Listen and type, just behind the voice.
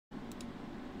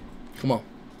Come on.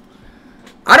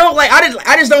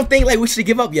 I just don't think like we should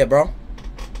give up yet, bro.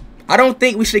 I don't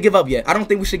think we should give up yet. I don't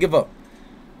think we should give up.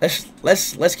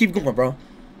 Let's keep going, bro.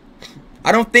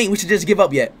 I don't think we should just give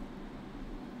up yet.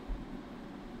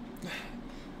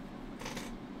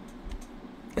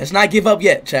 Let's not give up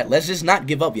yet, chat. Let's just not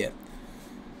give up yet.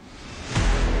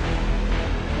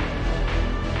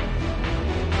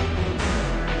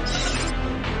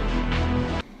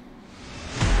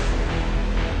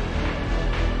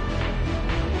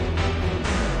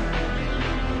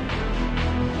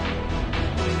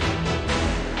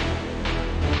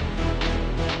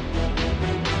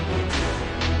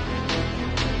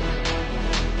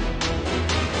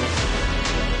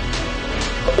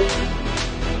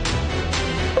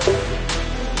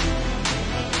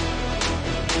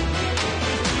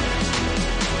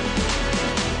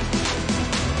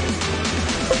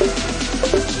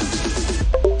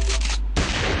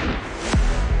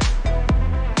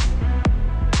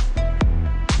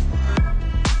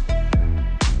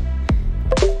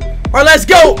 All right, let's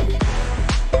go.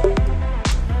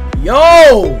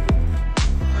 Yo.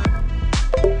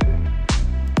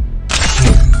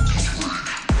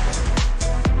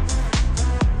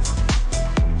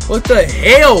 What the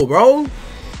hell, bro?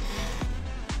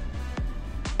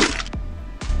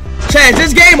 Chat, is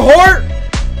this game hard?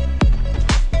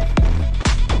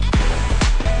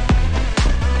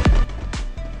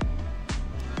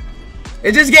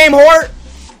 Is this game hard?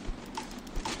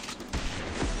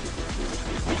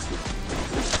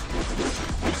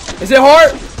 Is it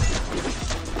hard?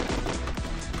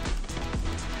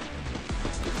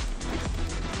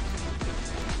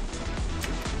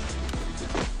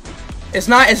 It's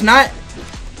not, it's not.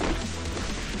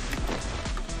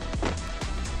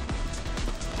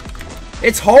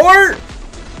 It's hard.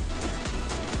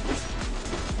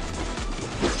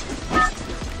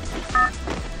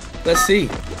 Let's see.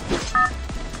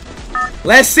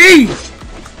 Let's see.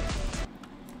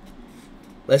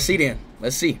 Let's see then.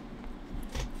 Let's see.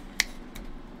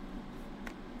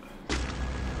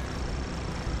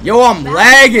 Yo, I'm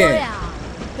lagging.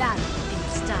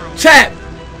 Chat.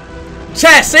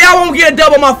 Chat, say I won't get a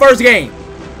double my first game.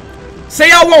 Say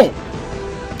I won't.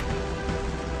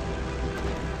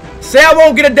 Say I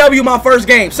won't get a W my first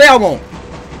game. Say I won't.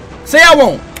 Say I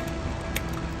won't.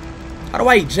 How do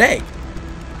I eject?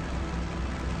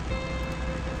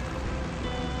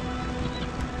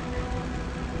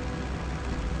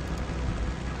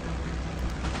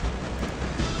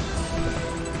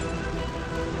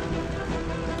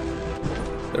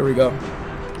 There we go.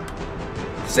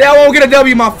 Say I won't get a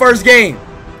W my first game.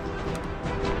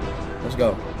 Let's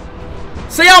go.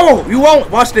 Say I won't. You won't.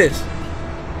 Watch this.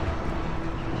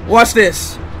 Watch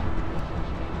this.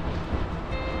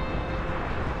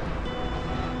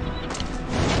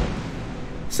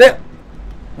 Say.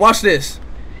 Watch this.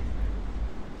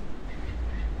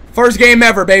 First game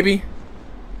ever, baby.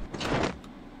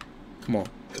 Come on.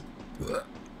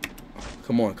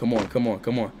 Come on. Come on. Come on.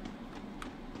 Come on.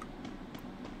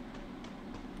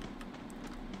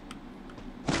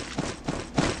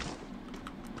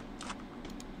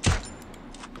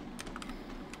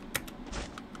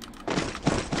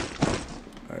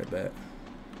 Bet.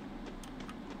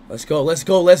 Let's go, let's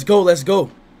go, let's go, let's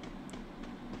go.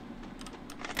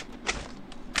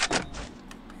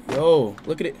 Yo,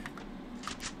 look at it.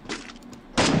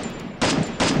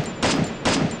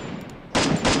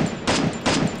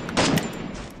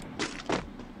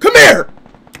 Come here.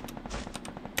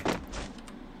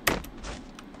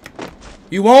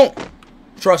 You won't?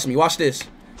 Trust me, watch this.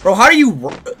 Bro, how do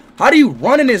you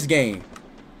run in this game?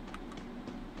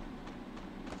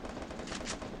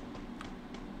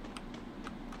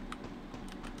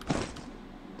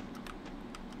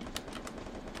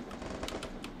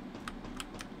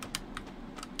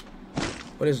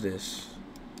 What is this?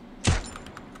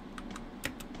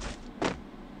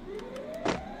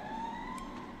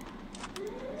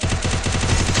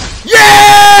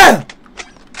 Yeah!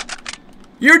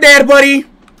 You're dead, buddy.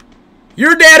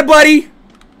 You're dead, buddy.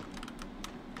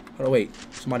 Oh, wait.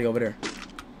 Somebody over there.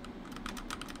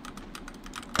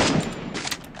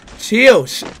 Chill.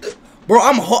 Bro,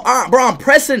 I'm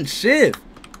pressing shift.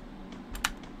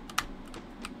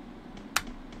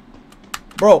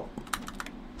 Bro,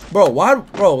 why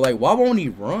won't he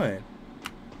run?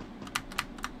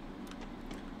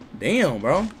 Damn,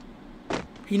 bro.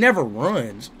 He never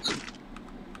runs.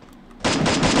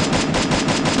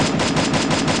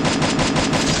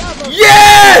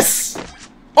 Yes!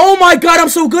 Oh my god, I'm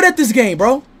so good at this game,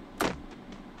 bro.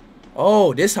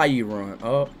 Oh, this how you run.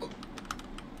 Oh.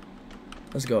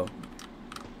 Let's go.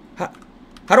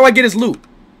 How do I get his loot?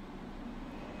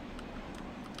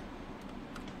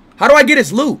 How do I get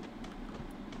his loot?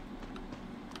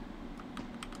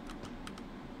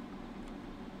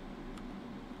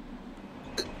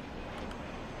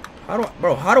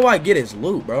 How do I get his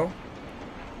loot, bro?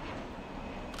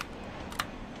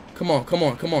 Come on, come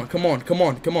on, come on, come on, come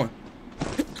on, come on.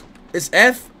 It's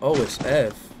F? Oh, it's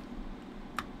F.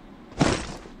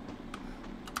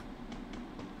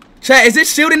 Chat, is it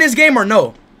shield in this game or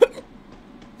no?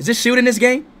 Is this shield in this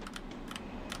game?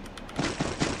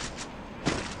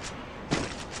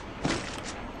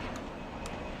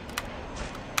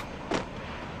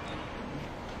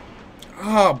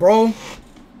 Ah, bro.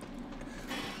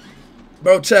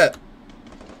 Bro, chat.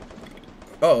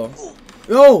 Uh-oh.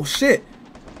 Oh, shit.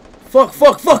 Fuck,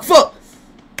 fuck, fuck, fuck.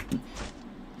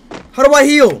 How do I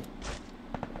heal?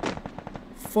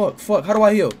 Fuck, fuck. How do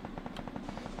I heal?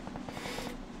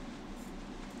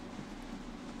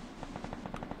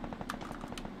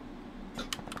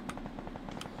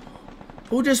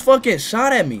 Who just fucking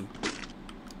shot at me?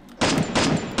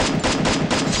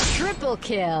 Triple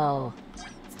kill.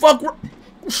 Fuck,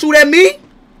 shoot at me?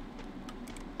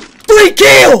 3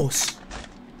 kills!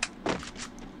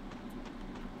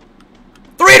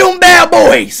 3 of them bad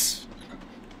boys!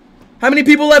 How many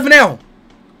people left now?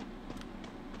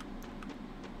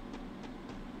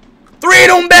 3 of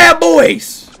them bad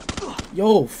boys!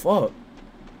 Yo, fuck.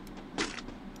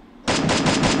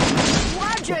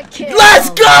 Quadra kill. Let's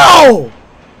go!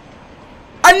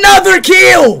 Another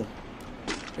kill!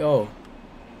 Yo.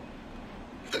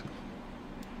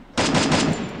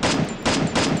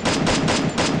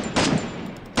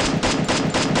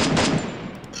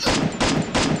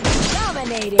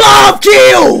 Dominating. 5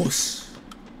 kills!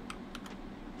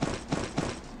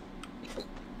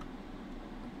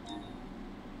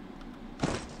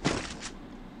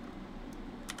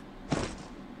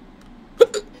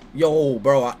 Yo,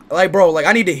 bro, like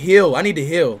I need to heal. I need to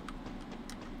heal.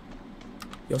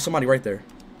 Yo, somebody right there.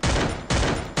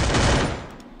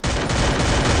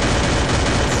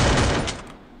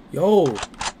 Yo.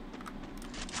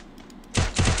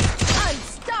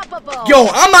 Unstoppable. Yo,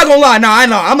 I'm not gonna lie. Nah, I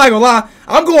know. I'm not gonna lie.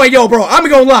 I'm going, yo, bro. I'm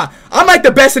gonna lie. I'm like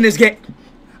the best in this game.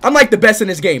 I'm like the best in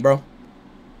this game, bro.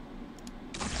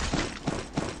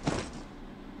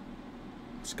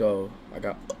 Let's go. I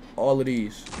got all of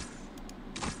these.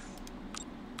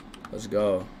 Let's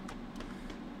go.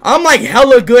 I'm like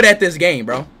hella good at this game,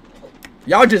 bro.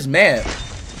 Y'all just mad.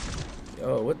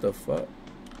 Yo, what the fuck?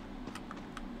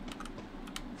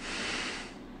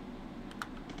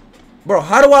 Bro,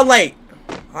 how do I like...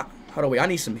 How do we... I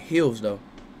need some heals, though.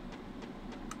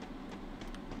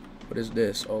 What is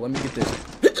this? Oh, let me get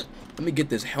this. Let me get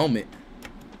this helmet.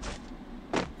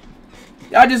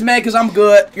 Y'all just mad because I'm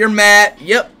good. You're mad.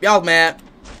 Yep, y'all mad.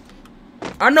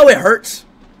 I know it hurts.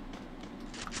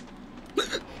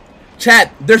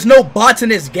 Chat, there's no bots in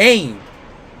this game.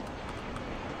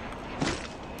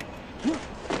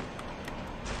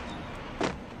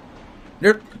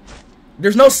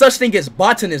 There's no such thing as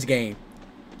bots in this game.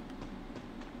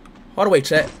 Hold on, wait,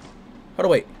 chat. Hold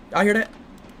on, wait. Y'all hear that?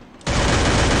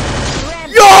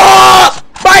 Yo!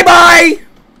 Bye-bye!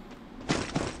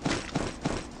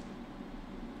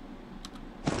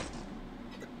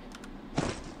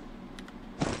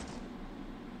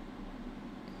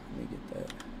 Let me get that.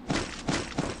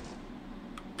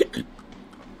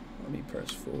 Let me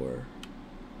press 4.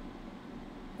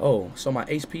 Oh, so my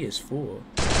HP is full.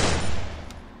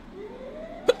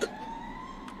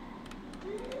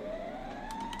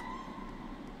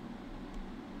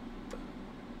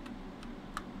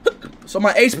 So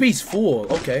my HP's full.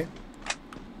 Okay.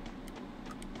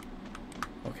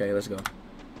 Okay, let's go.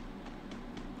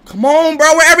 Come on,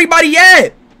 bro. Where everybody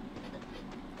at?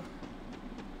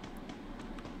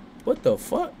 What the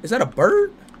fuck? Is that a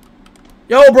bird?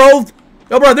 Yo, bro.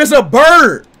 Yo, bro, there's a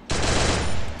bird.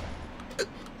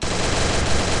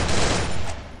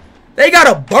 They got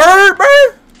a bird,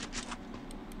 bro?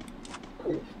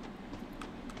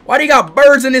 Why do you got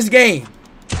birds in this game?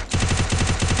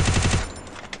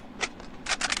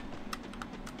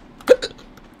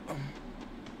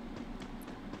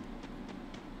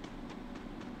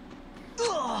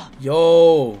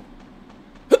 Yo,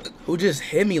 who just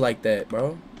hit me like that,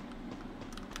 bro?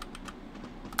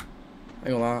 I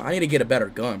ain't gonna lie, I need to get a better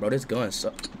gun, bro. This gun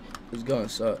sucks. This gun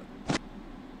sucks.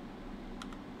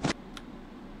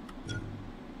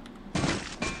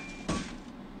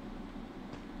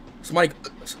 Somebody,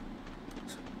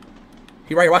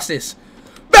 he right here. Watch this.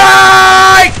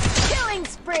 Bye! Killing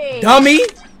spree. Dummy,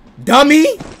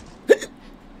 dummy,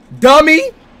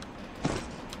 dummy.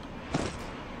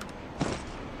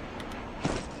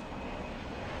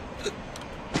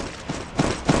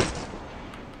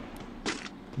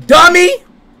 Dummy!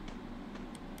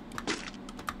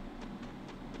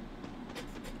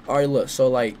 Alright, look. So,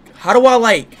 like, how do I,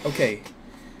 like... Okay.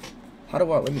 How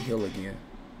do I... Let me heal again.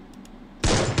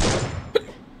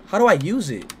 How do I use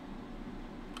it?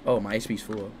 Oh, my HP's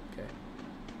full. Okay.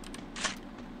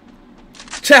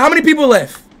 Chat, how many people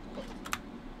left?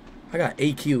 I got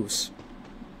 8 kills.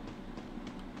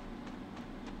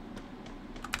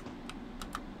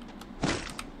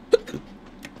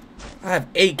 I have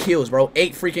 8 kills, bro.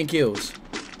 8 freaking kills.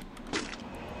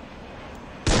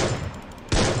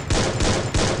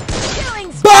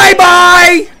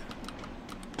 Bye-bye!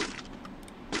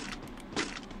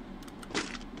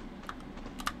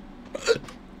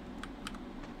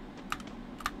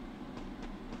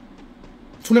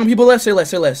 Too many people left. Say less.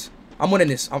 Say less. I'm winning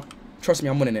this. Trust me.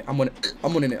 I'm winning it. I'm winning it.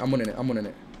 I'm winning it. I'm winning it. I'm winning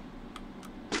it.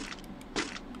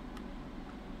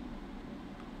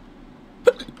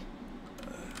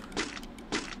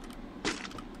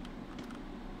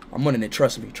 I'm winning it.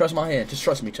 Trust me. Trust my hand. Just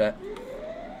trust me, chat.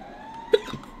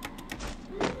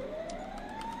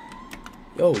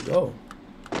 Yo, go.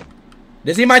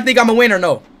 Does anybody think I'm a win or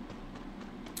no?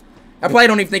 I probably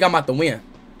don't even think I'm about to win.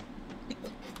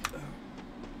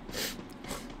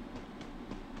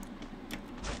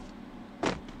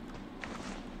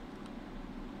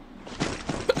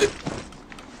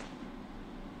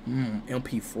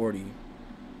 MP40.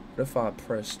 What if I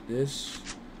press this,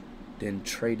 then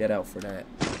trade that out for that?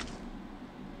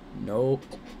 Nope.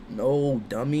 No,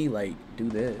 dummy. Like, do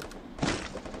this.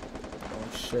 Oh,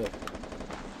 shit.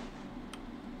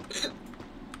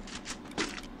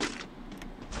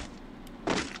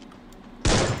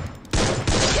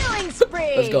 Killing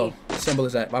spree. Let's go. Simple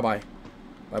as that. Bye-bye.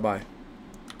 Bye-bye.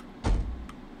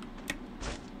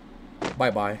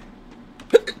 Bye-bye.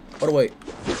 Oh, wait.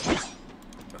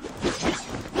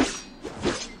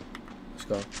 Let's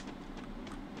go.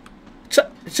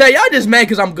 Chay, y'all just mad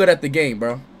because I'm good at the game,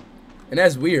 bro. And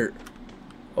that's weird.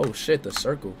 Oh, shit. The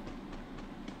circle.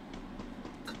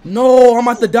 No, I'm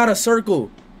at the dot of circle.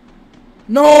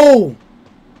 No.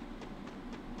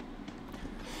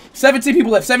 17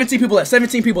 people left. 17 people left.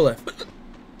 17 people left.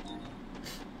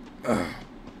 You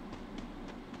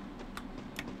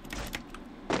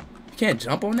can't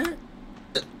jump on that?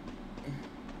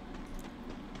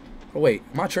 Oh, wait.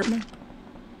 Am I tripping?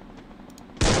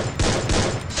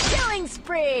 Killing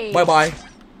spree. Bye-bye.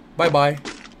 Bye-bye.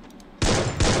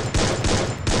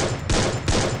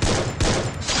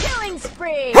 Killing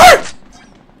spree. Hurt!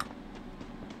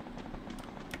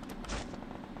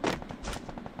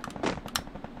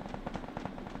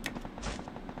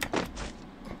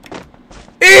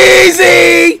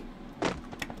 Easy!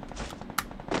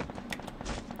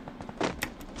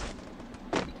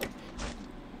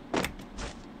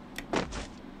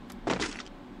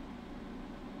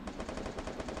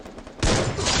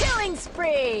 Killing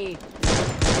spree.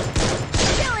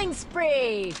 Killing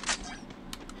spree.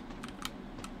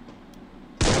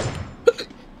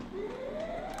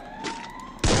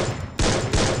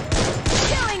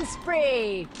 Killing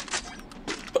spree.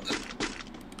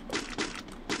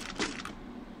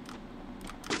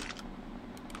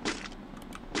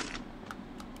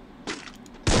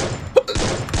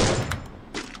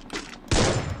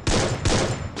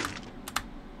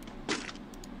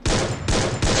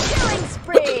 Killing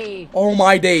spree. Oh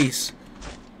my days.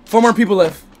 4 more people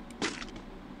left.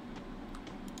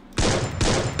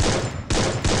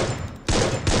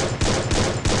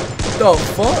 The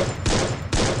fuck?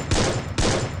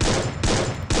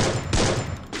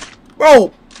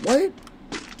 Bro, what?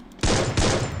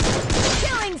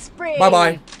 Killing spree.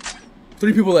 Bye-bye.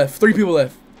 3 people left. 3 people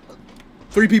left.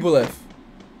 3 people left.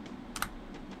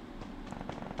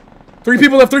 3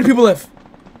 people left. 3 people left.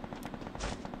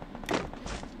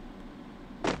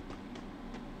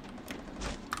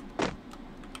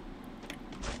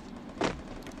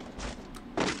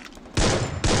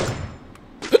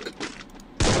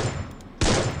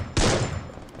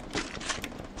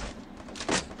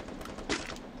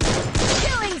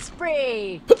 Killing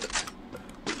spree.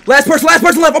 Last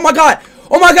person left. Oh my god.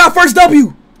 Oh my god, first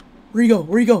W. Where you go?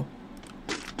 Where you go?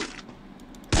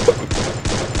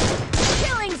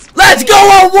 Killing spree. Let's go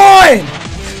on 1.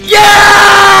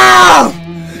 Yeah!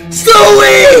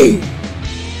 Sweet!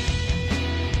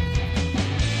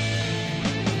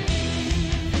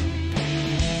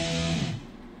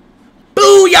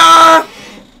 Booyah!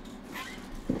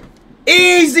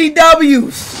 Easy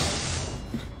W's.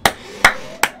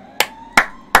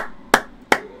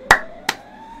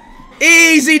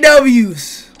 Easy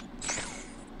W's.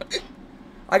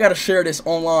 I gotta share this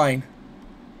online.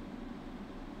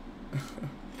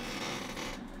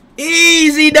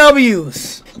 Easy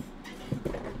W's.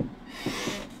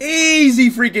 Easy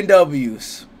freaking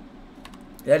W's.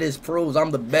 That is proves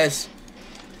I'm the best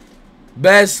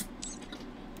Best.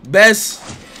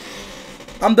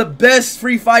 I'm the best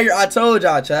Free Fire. I told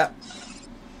y'all, chat.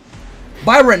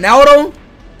 By Ronaldo.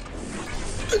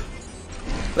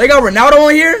 They got Ronaldo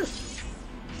on here.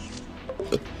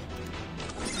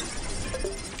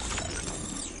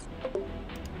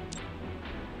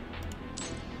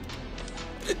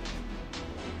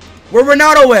 Where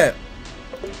Ronaldo at?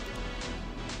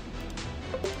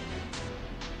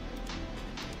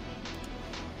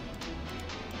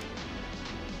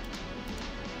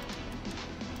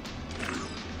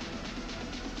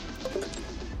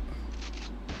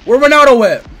 Where Ronaldo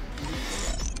at?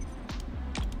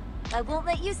 I won't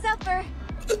let you suffer.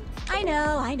 I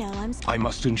know, I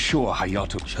must ensure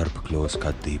Hayato sharp claws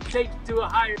cut deep. Take to a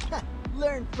higher.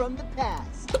 Learn from the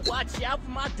past. Watch out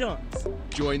for my dunks.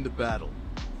 Join the battle.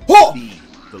 Oh! Be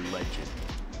the legend.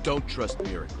 Don't trust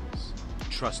miracles.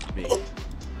 Trust me.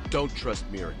 Don't trust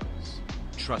miracles.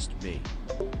 Trust me.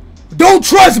 Don't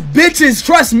trust bitches.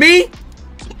 Trust me.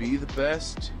 To be the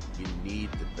best, you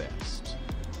need the best.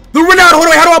 The Ronaldo. Hold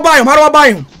on. How do I buy him? How do I buy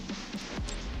him?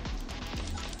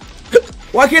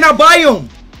 Why can't I buy him?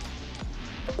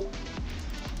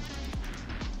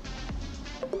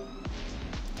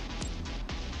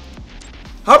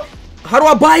 How do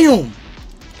I buy him?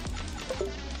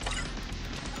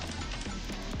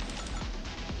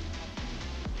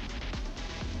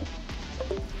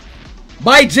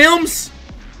 Buy gems?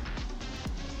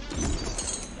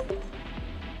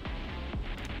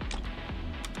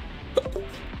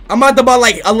 I'm about to buy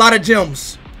like a lot of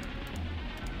gems.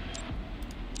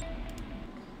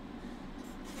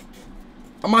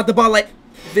 I'm about to buy like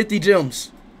 50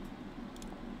 gems.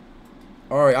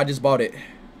 Alright, I just bought it.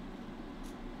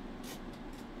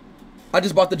 I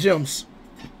just bought the gems.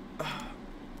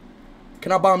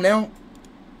 Can I buy them now?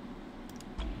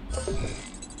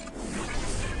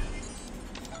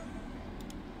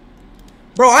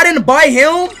 Bro, I didn't buy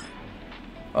him.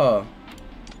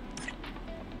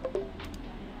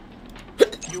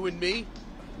 You and me,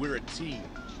 we're a team.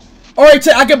 Alright,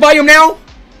 I can buy him now?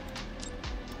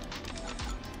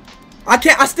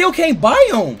 I still can't buy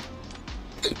him.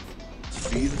 To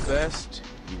be the best,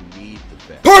 you need the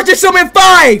best. Purchase him in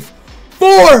 5,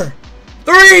 4,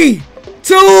 3,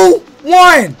 2,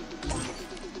 1.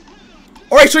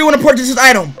 Alright, so you want to purchase this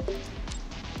item?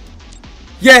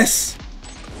 Yes.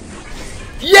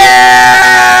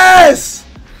 Yes!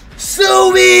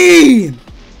 Subi!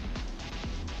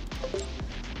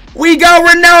 We got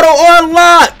Ronaldo on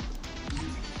lock.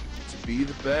 To be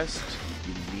the best,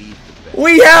 you need the best.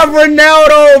 We have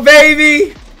Ronaldo,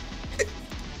 baby.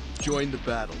 Join the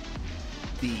battle.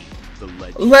 Be the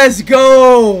legend. Let's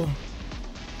go.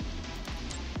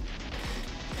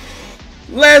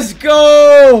 Let's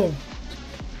go.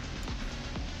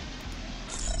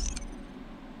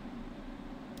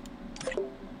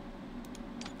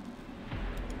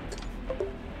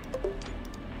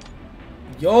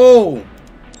 Yo.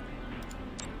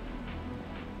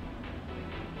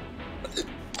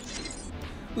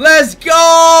 Let's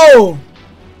go.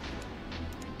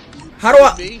 How do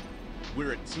I? Me,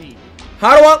 we're a team.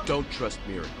 How do I? Don't trust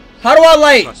miracles. How do I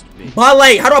like? Trust me. Buy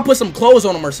like? How do I put some clothes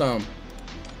on him or something?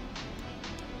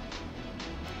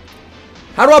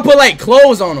 How do I put like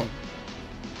clothes on him?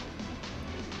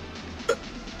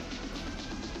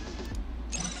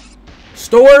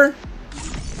 Store.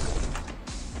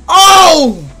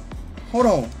 Oh! Hold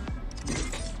on.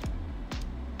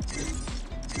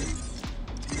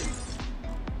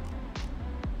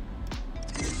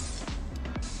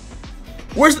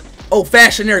 Where's the, oh,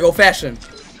 fashion, there we go, fashion.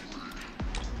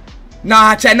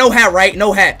 Nah, chat, no hat, right?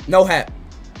 No hat, no hat.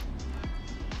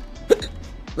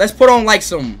 Let's put on like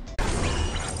some.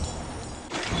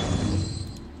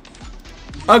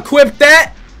 Equip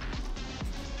that.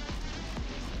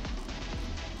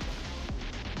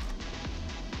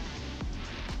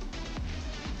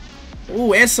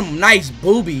 Ooh, and some nice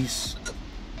boobies.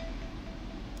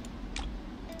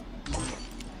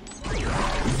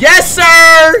 Yes,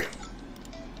 sir!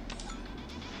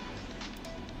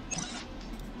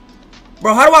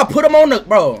 Bro, how do I put them on the...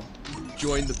 Bro.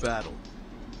 Join the battle.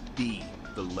 Be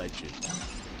the legend.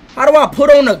 How do I put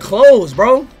on the clothes,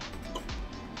 bro?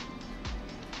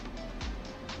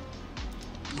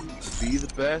 To be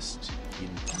the best, you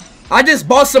I just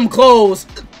bought some clothes.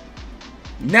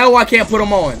 Now I can't put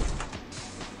them on.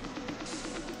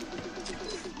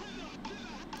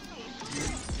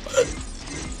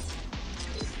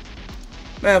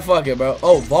 Man, fuck it, bro.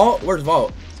 Oh, Vault? Where's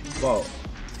Vault? Vault.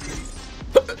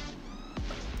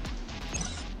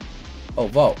 Oh,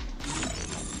 Vault.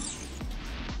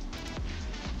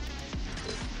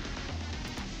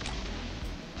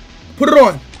 Put it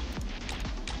on.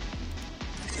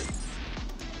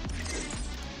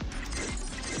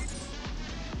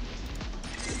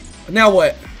 Now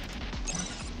what?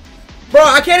 Bro,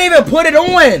 I can't even put it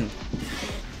on.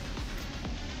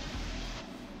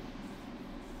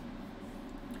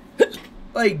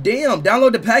 Like, damn,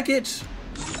 download the package.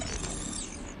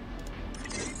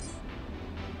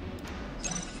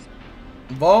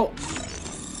 Vault.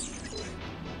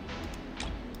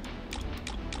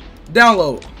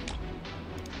 Download.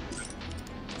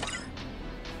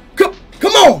 Come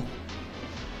on.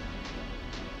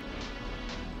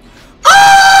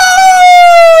 Oh!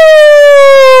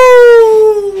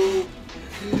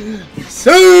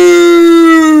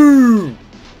 Sue!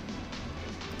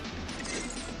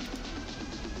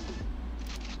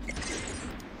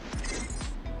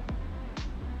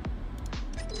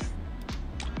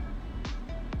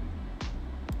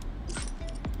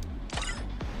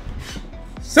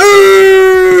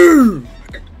 Sue!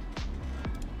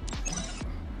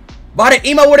 Buy the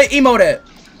emote, where the emote at?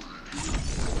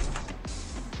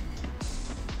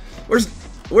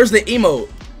 Where's the emote?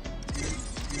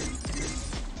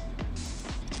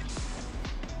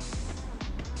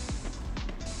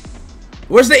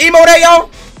 Where's the emote at, y'all?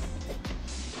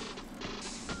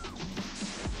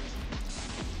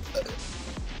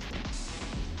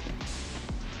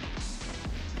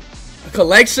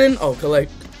 Collection? Oh,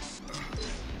 collect.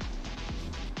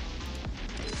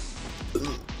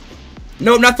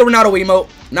 Nope, not the Ronaldo emote.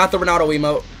 Not the Ronaldo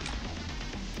emote.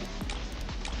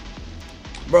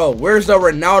 Bro, where's the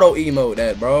Ronaldo emote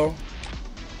at, bro?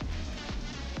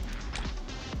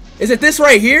 Is it this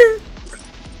right here?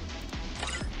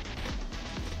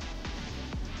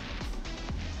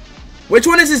 Which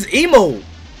one is this emote?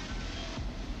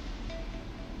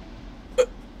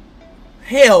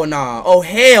 Hell nah. Oh,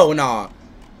 hell nah.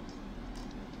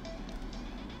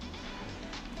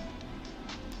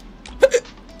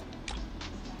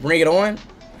 Bring it on?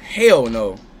 Hell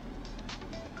no.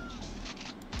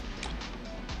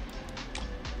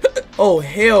 Oh,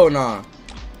 hell nah.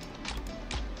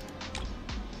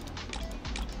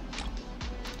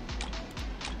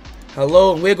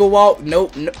 Hello, wiggle walk.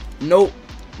 Nope, nope, nope,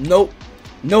 nope,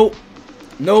 nope,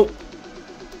 nope.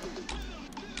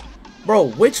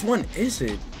 Bro, which one is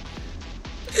it?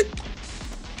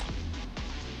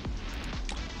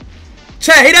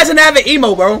 Chat, he doesn't have an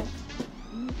emote, bro.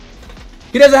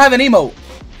 He doesn't have an emote.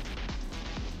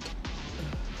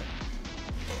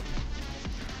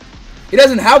 He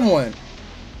doesn't have one.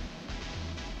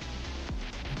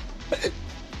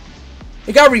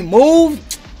 It got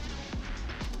removed.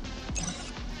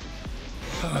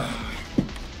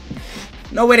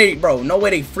 No way they, bro. No way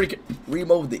they freaking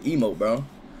removed the emote, bro.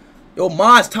 Yo,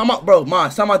 Moz, time out, bro.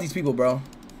 Moz, time out these people, bro.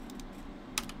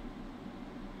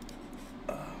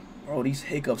 Bro, these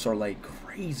hiccups are like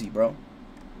crazy, bro.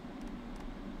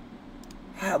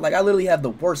 I literally have the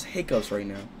worst hiccups right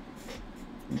now.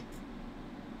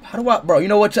 How do I, bro? You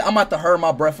know what? I'm about to hold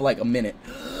my breath for like a minute.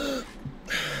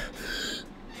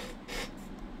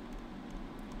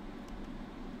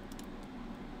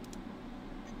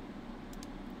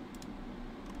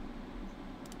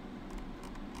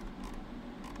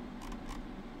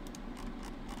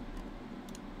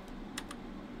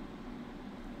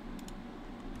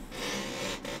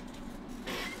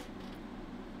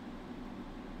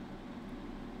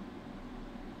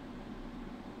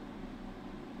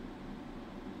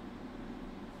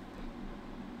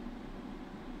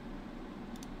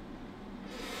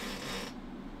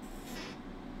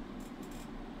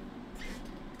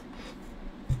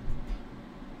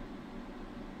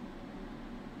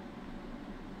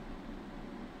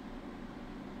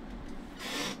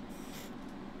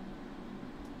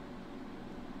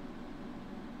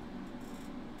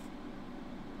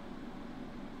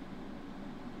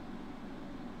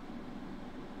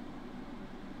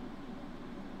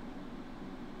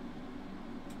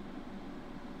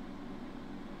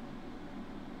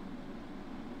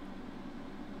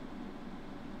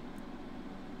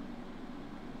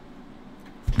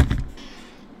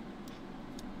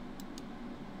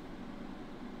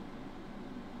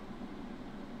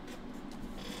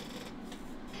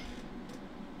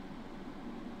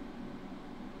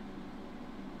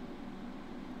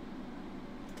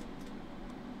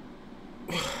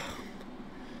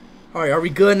 Alright, are we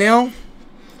good now?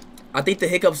 I think the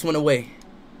hiccups went away.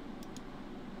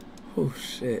 Oh,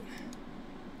 shit.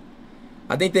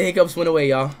 I think the hiccups went away,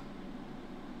 y'all.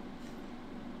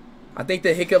 I think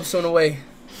the hiccups went away.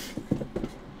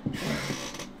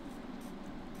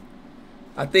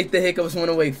 I think the hiccups went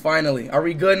away, finally. Are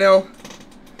we good now?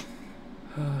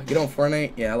 Get on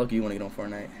Fortnite? Yeah, look, you want to get on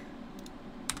Fortnite.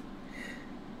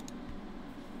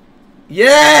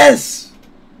 Yes!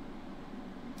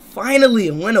 Finally,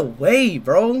 it went away,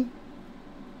 bro.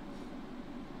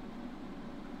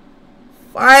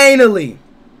 Finally.